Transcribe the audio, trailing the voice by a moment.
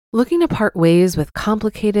Looking to part ways with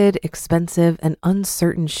complicated, expensive, and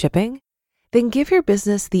uncertain shipping? Then give your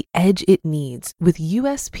business the edge it needs with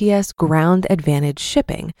USPS Ground Advantage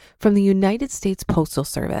shipping from the United States Postal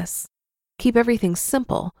Service. Keep everything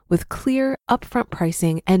simple with clear, upfront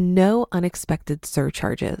pricing and no unexpected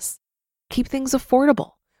surcharges. Keep things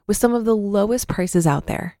affordable with some of the lowest prices out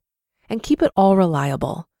there. And keep it all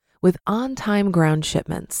reliable with on-time ground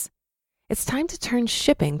shipments. It's time to turn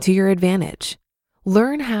shipping to your advantage.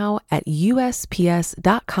 Learn how at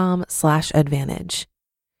USPS.com/advantage.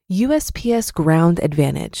 USPS Ground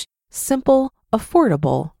Advantage. Simple,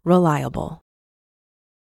 affordable, reliable.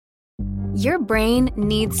 Your brain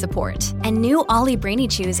needs support, and new Ollie Brainy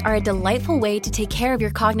Chews are a delightful way to take care of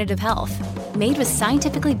your cognitive health. Made with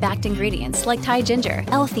scientifically backed ingredients like Thai ginger,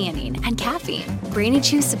 L-theanine, and caffeine, Brainy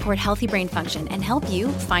Chews support healthy brain function and help you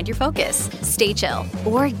find your focus, stay chill,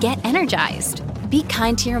 or get energized. Be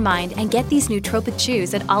kind to your mind and get these nootropic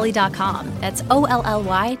chews at ollie.com. That's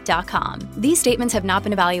OLLY.com. These statements have not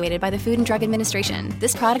been evaluated by the Food and Drug Administration.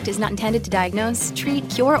 This product is not intended to diagnose, treat,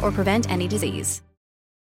 cure, or prevent any disease.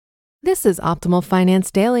 This is Optimal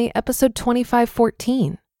Finance Daily, episode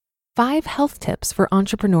 2514, 5 Health Tips for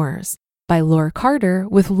Entrepreneurs by Laure Carter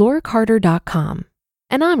with laurecarter.com.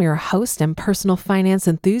 And I'm your host and personal finance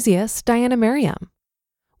enthusiast, Diana Merriam.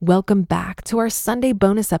 Welcome back to our Sunday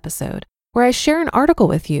bonus episode, where I share an article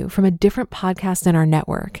with you from a different podcast in our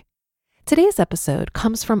network. Today's episode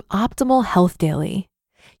comes from Optimal Health Daily.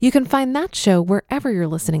 You can find that show wherever you're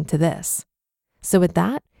listening to this. So with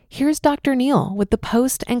that, here's Dr. Neal with the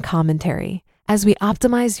post and commentary as we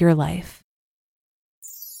optimize your life.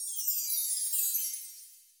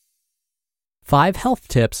 5 Health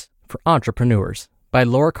Tips for Entrepreneurs by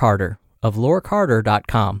Laure Carter of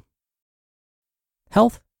laurecarter.com.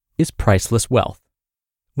 Health is priceless wealth.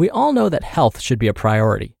 We all know that health should be a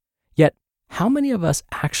priority, yet how many of us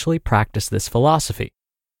actually practice this philosophy?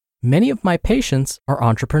 Many of my patients are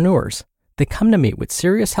entrepreneurs. They come to me with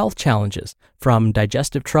serious health challenges, from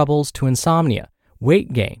digestive troubles to insomnia,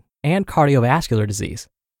 weight gain, and cardiovascular disease.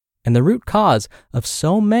 And the root cause of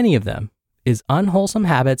so many of them is unwholesome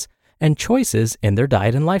habits and choices in their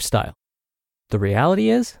diet and lifestyle. The reality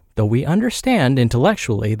is, though we understand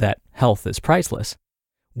intellectually that health is priceless,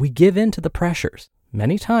 we give in to the pressures,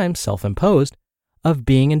 many times self-imposed, of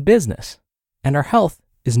being in business, and our health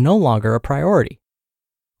is no longer a priority.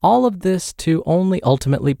 All of this to only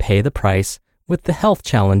ultimately pay the price with the health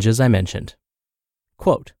challenges I mentioned.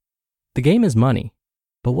 Quote, "The game is money,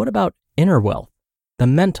 but what about inner wealth, the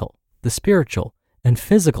mental, the spiritual, and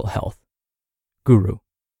physical health?" Guru.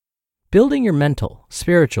 Building your mental,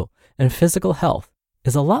 spiritual, and physical health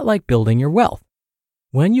is a lot like building your wealth.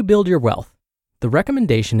 When you build your wealth, the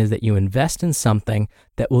recommendation is that you invest in something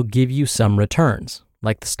that will give you some returns,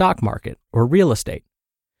 like the stock market or real estate.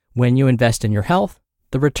 When you invest in your health,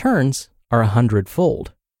 the returns are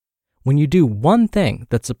 100-fold. When you do one thing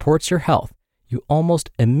that supports your health, you almost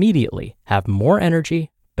immediately have more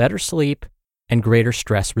energy, better sleep, and greater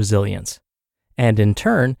stress resilience. And in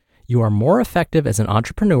turn, you are more effective as an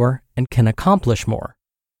entrepreneur and can accomplish more.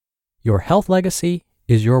 Your health legacy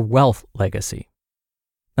is your wealth legacy.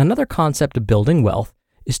 Another concept of building wealth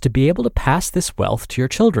is to be able to pass this wealth to your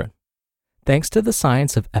children. Thanks to the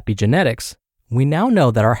science of epigenetics, we now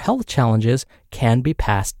know that our health challenges can be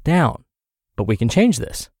passed down, but we can change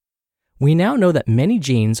this. We now know that many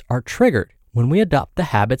genes are triggered when we adopt the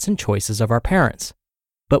habits and choices of our parents.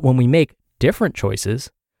 But when we make different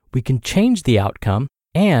choices, we can change the outcome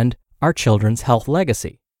and our children's health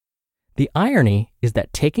legacy. The irony is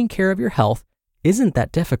that taking care of your health isn't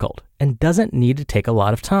that difficult and doesn't need to take a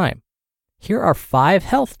lot of time. Here are 5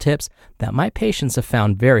 health tips that my patients have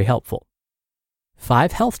found very helpful.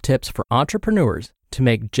 5 health tips for entrepreneurs to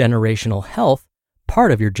make generational health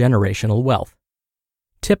part of your generational wealth.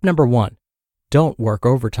 Tip number 1, don't work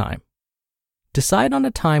overtime. Decide on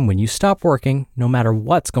a time when you stop working no matter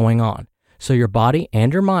what's going on, so your body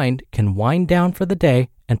and your mind can wind down for the day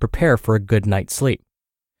and prepare for a good night's sleep.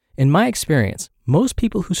 In my experience, most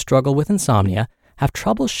people who struggle with insomnia have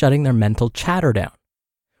trouble shutting their mental chatter down.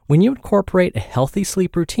 When you incorporate a healthy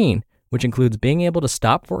sleep routine, which includes being able to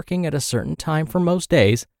stop working at a certain time for most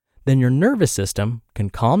days, then your nervous system can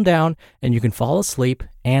calm down and you can fall asleep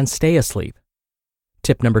and stay asleep.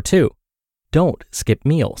 Tip number 2, don't skip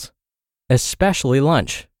meals, especially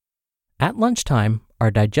lunch. At lunchtime,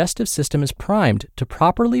 our digestive system is primed to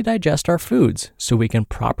properly digest our foods so we can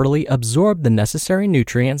properly absorb the necessary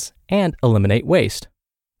nutrients and eliminate waste.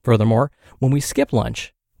 Furthermore, when we skip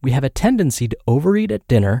lunch, we have a tendency to overeat at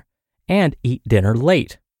dinner and eat dinner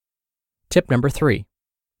late. Tip number 3,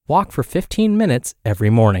 walk for 15 minutes every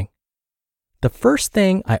morning. The first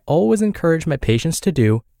thing I always encourage my patients to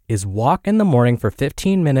do is walk in the morning for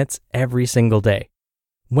 15 minutes every single day.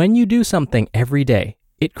 When you do something every day,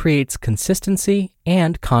 it creates consistency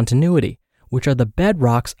and continuity, which are the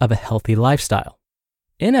bedrocks of a healthy lifestyle.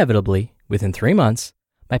 Inevitably, within 3 months,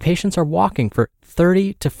 my patients are walking for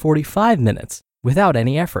 30 to 45 minutes without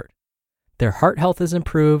any effort. Their heart health is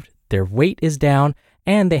improved, their weight is down,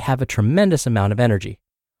 and they have a tremendous amount of energy.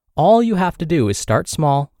 All you have to do is start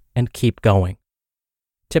small and keep going.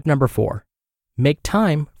 Tip number 4, make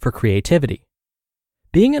time for creativity.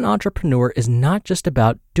 Being an entrepreneur is not just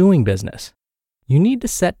about doing business. You need to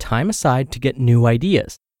set time aside to get new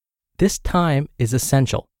ideas. This time is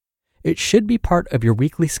essential. It should be part of your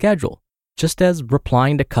weekly schedule, just as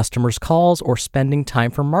replying to customers' calls or spending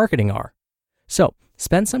time for marketing are. So,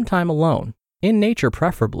 spend some time alone, in nature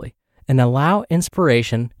preferably, and allow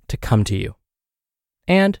inspiration to come to you.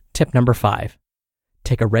 And tip number 5,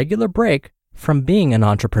 take a regular break from being an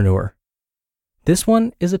entrepreneur. This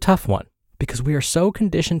one is a tough one because we are so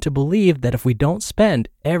conditioned to believe that if we don't spend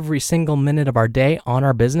every single minute of our day on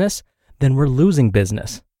our business, then we're losing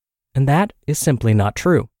business. And that is simply not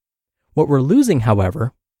true. What we're losing,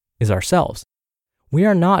 however, is ourselves. We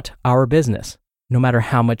are not our business, no matter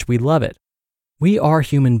how much we love it. We are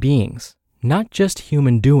human beings, not just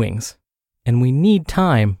human doings, and we need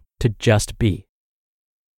time to just be.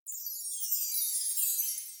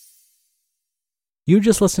 You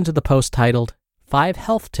just listened to the post titled 5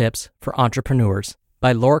 Health Tips for Entrepreneurs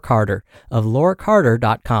by Laure Carter of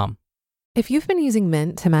LaureCarter.com. If you've been using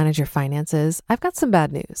Mint to manage your finances, I've got some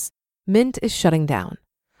bad news. Mint is shutting down.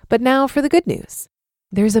 But now for the good news.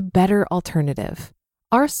 There's a better alternative.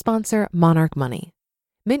 Our sponsor, Monarch Money.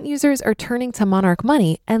 Mint users are turning to Monarch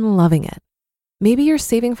Money and loving it. Maybe you're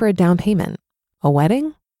saving for a down payment, a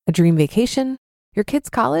wedding, a dream vacation, your kid's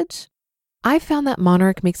college. I've found that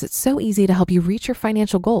Monarch makes it so easy to help you reach your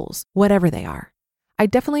financial goals, whatever they are. I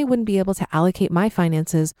definitely wouldn't be able to allocate my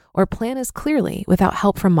finances or plan as clearly without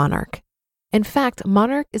help from Monarch. In fact,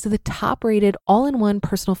 Monarch is the top-rated all-in-one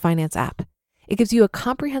personal finance app. It gives you a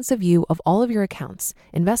comprehensive view of all of your accounts,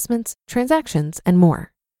 investments, transactions, and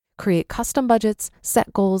more. Create custom budgets,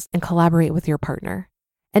 set goals, and collaborate with your partner.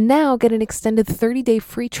 And now get an extended 30-day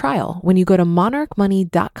free trial when you go to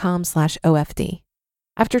monarchmoney.com/OFD.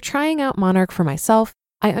 After trying out Monarch for myself,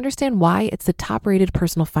 I understand why it's the top-rated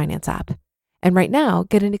personal finance app. And right now,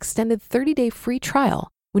 get an extended 30-day free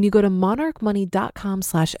trial when you go to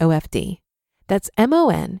monarchmoney.com/OFD. That's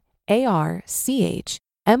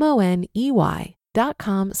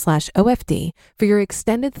monarchmoney.com/OFD for your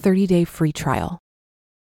extended 30-day free trial.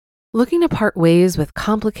 Looking to part ways with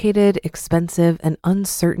complicated, expensive, and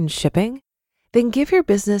uncertain shipping? Then give your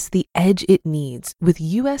business the edge it needs with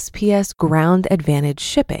USPS Ground Advantage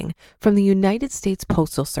shipping from the United States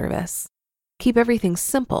Postal Service. Keep everything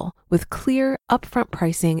simple with clear, upfront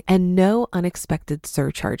pricing and no unexpected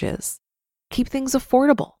surcharges. Keep things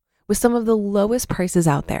affordable with some of the lowest prices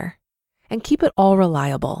out there. And keep it all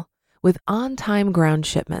reliable with on-time ground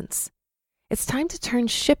shipments. It's time to turn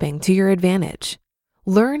shipping to your advantage.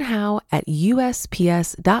 Learn how at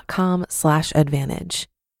USPS.com/advantage.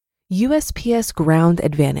 USPS Ground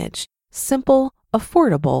Advantage. Simple,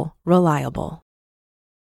 affordable, reliable.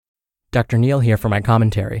 Dr. Neal here for my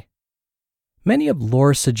commentary. Many of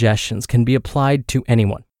Laure's suggestions can be applied to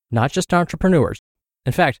anyone, not just entrepreneurs.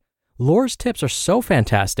 In fact, Laure's tips are so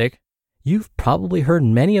fantastic, you've probably heard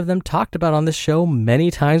many of them talked about on this show many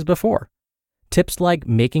times before. Tips like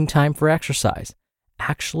making time for exercise,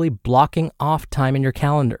 actually blocking off time in your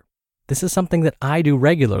calendar. This is something that I do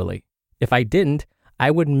regularly. If I didn't,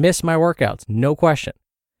 I would miss my workouts, no question.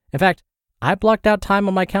 In fact, I blocked out time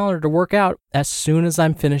on my calendar to work out as soon as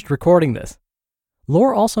I'm finished recording this.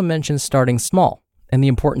 Laure also mentions starting small and the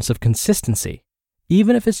importance of consistency,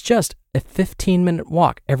 even if it's just a 15-minute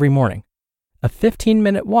walk every morning. A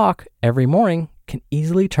 15-minute walk every morning can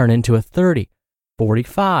easily turn into a 30,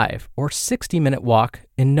 45, or 60-minute walk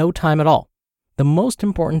in no time at all. The most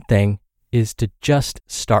important thing is to just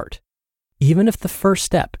start. Even if the first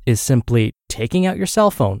step is simply taking out your cell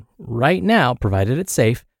phone right now, provided it's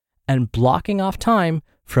safe, and blocking off time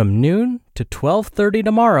from noon to 12:30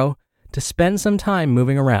 tomorrow to spend some time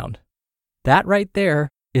moving around. That right there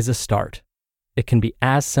is a start. It can be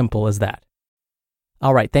as simple as that.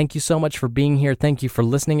 All right, thank you so much for being here. Thank you for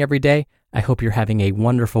listening every day. I hope you're having a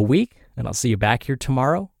wonderful week, and I'll see you back here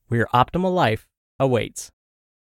tomorrow where your optimal life awaits.